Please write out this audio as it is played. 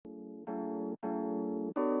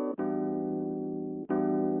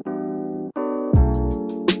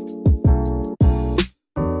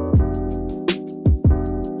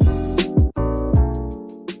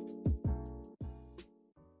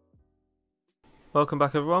Welcome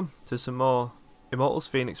back everyone to some more Immortals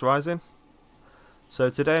Fenyx Rising. So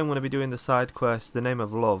today I'm going to be doing the side quest, The Name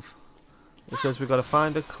of Love. It says we've got to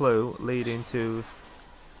find a clue leading to,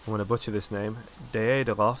 I'm going to butcher this name,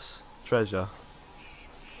 Daedalus treasure.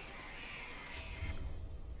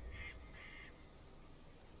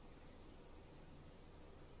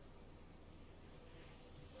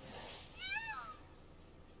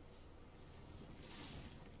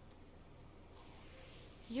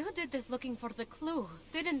 You did this looking for the clue,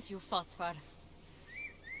 didn't you, Phosphor?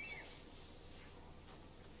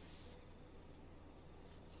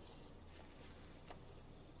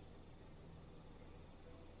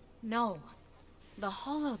 No. The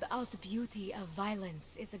hollowed-out beauty of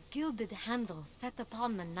violence is a gilded handle set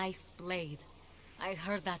upon the knife's blade. I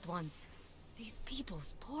heard that once. These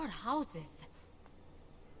people's poor houses.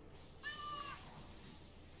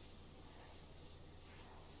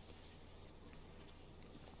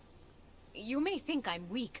 You may think I'm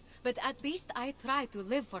weak, but at least I try to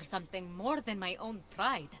live for something more than my own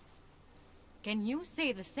pride. Can you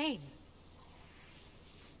say the same?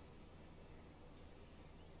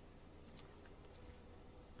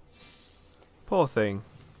 Poor thing.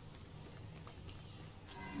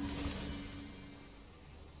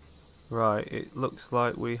 Right, it looks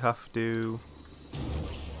like we have to...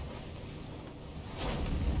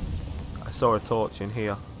 I saw a torch in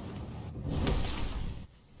here.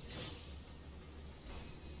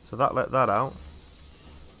 So that let that out.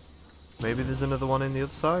 Maybe there's another one in the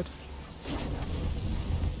other side?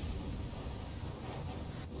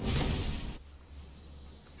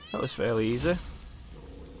 That was fairly easy.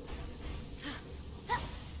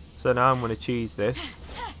 So now I'm going to cheese this.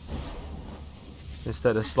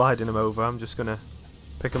 Instead of sliding them over, I'm just going to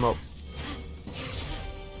pick them up.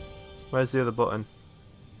 Where's the other button?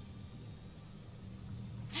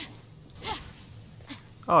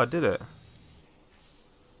 Oh, I did it.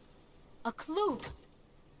 A clue!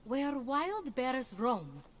 Where wild bears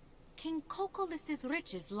roam, King Cocolus's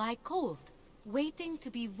riches lie cold, waiting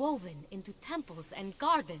to be woven into temples and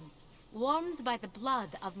gardens, warmed by the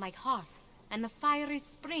blood of my heart and the fiery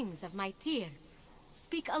springs of my tears.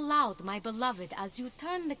 Speak aloud, my beloved, as you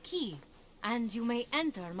turn the key, and you may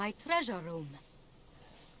enter my treasure room.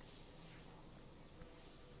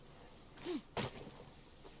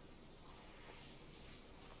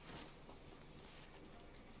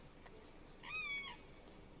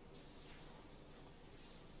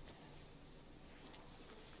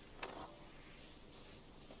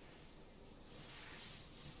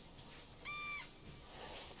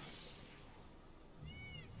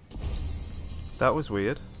 That was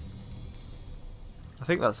weird. I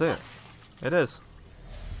think that's it. It is.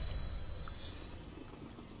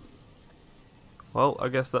 Well, I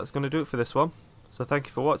guess that's going to do it for this one. So thank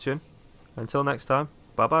you for watching. Until next time,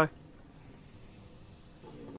 bye bye.